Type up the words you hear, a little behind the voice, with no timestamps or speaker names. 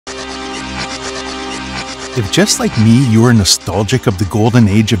If just like me you are nostalgic of the golden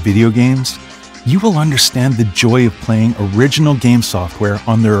age of video games, you will understand the joy of playing original game software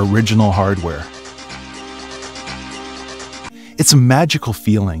on their original hardware. It's a magical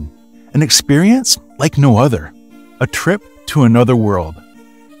feeling, an experience like no other, a trip to another world.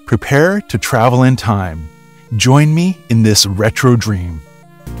 Prepare to travel in time. Join me in this retro dream.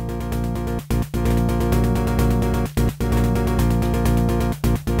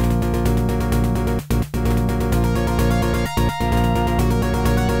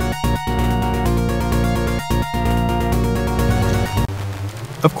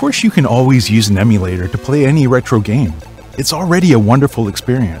 Of course, you can always use an emulator to play any retro game. It's already a wonderful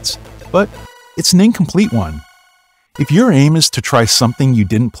experience, but it's an incomplete one. If your aim is to try something you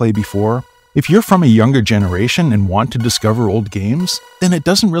didn't play before, if you're from a younger generation and want to discover old games, then it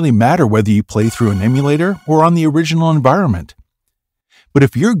doesn't really matter whether you play through an emulator or on the original environment. But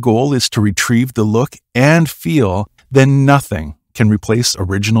if your goal is to retrieve the look and feel, then nothing can replace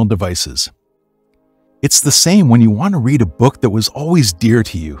original devices. It's the same when you want to read a book that was always dear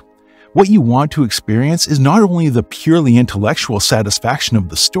to you. What you want to experience is not only the purely intellectual satisfaction of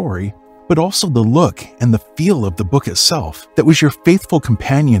the story, but also the look and the feel of the book itself that was your faithful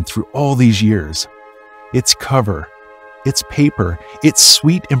companion through all these years. Its cover, its paper, its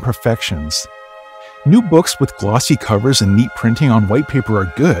sweet imperfections. New books with glossy covers and neat printing on white paper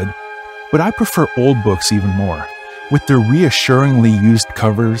are good, but I prefer old books even more, with their reassuringly used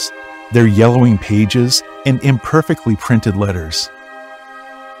covers, their yellowing pages, and imperfectly printed letters.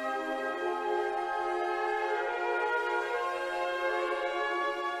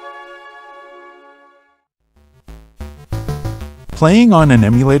 Playing on an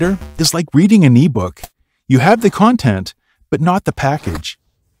emulator is like reading an ebook. You have the content, but not the package.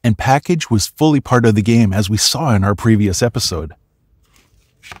 And package was fully part of the game, as we saw in our previous episode.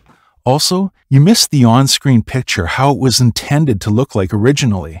 Also, you missed the on-screen picture, how it was intended to look like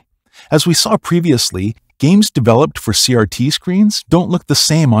originally. As we saw previously, games developed for CRT screens don't look the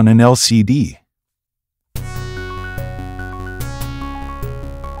same on an LCD.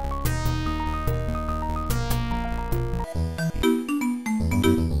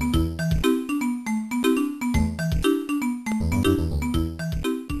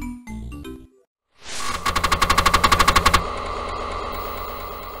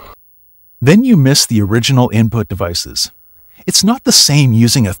 Then you miss the original input devices. It's not the same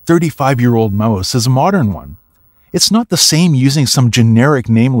using a 35-year-old mouse as a modern one. It's not the same using some generic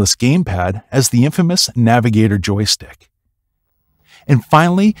nameless gamepad as the infamous Navigator joystick. And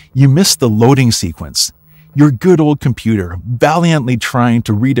finally, you miss the loading sequence. Your good old computer valiantly trying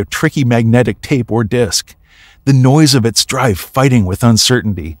to read a tricky magnetic tape or disc. The noise of its drive fighting with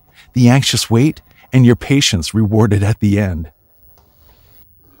uncertainty, the anxious wait, and your patience rewarded at the end.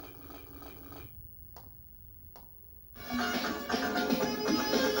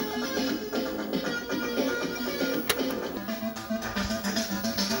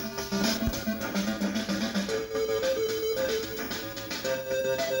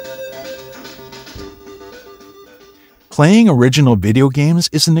 Playing original video games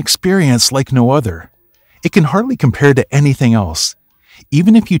is an experience like no other. It can hardly compare to anything else.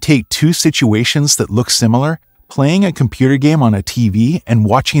 Even if you take two situations that look similar, playing a computer game on a TV and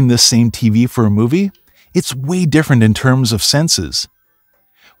watching this same TV for a movie, it's way different in terms of senses.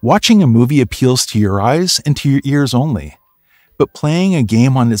 Watching a movie appeals to your eyes and to your ears only. But playing a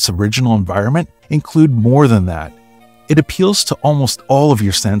game on its original environment includes more than that. It appeals to almost all of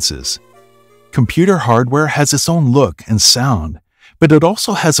your senses. Computer hardware has its own look and sound, but it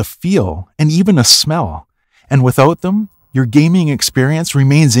also has a feel and even a smell, and without them, your gaming experience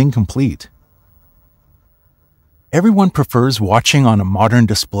remains incomplete. Everyone prefers watching on a modern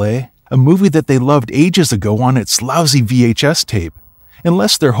display a movie that they loved ages ago on its lousy VHS tape.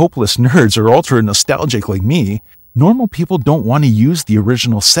 Unless they're hopeless nerds or ultra-nostalgic like me, normal people don't want to use the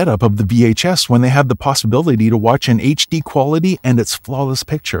original setup of the VHS when they have the possibility to watch in HD quality and its flawless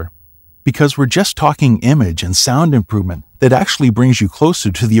picture. Because we're just talking image and sound improvement that actually brings you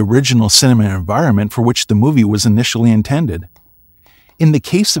closer to the original cinema environment for which the movie was initially intended. In the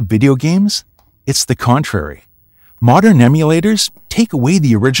case of video games, it's the contrary. Modern emulators take away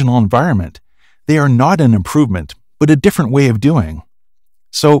the original environment. They are not an improvement, but a different way of doing.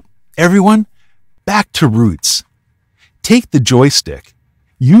 So, everyone, back to roots. Take the joystick,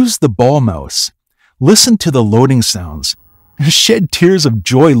 use the ball mouse, listen to the loading sounds, shed tears of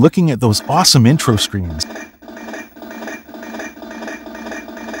joy looking at those awesome intro screens.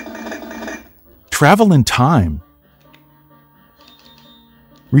 Travel in time.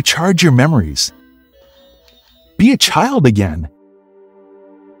 Recharge your memories. Be a child again.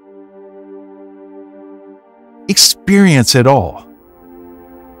 Experience it all.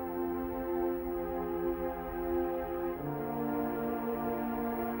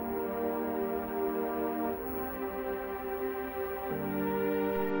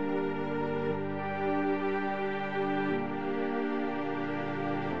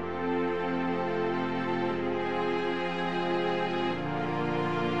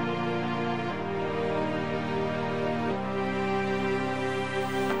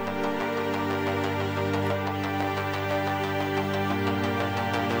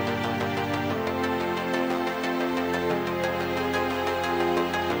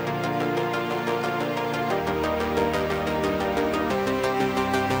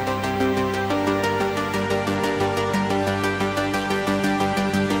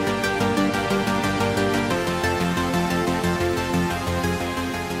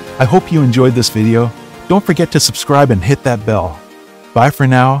 I hope you enjoyed this video. Don't forget to subscribe and hit that bell. Bye for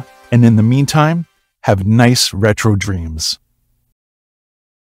now, and in the meantime, have nice retro dreams.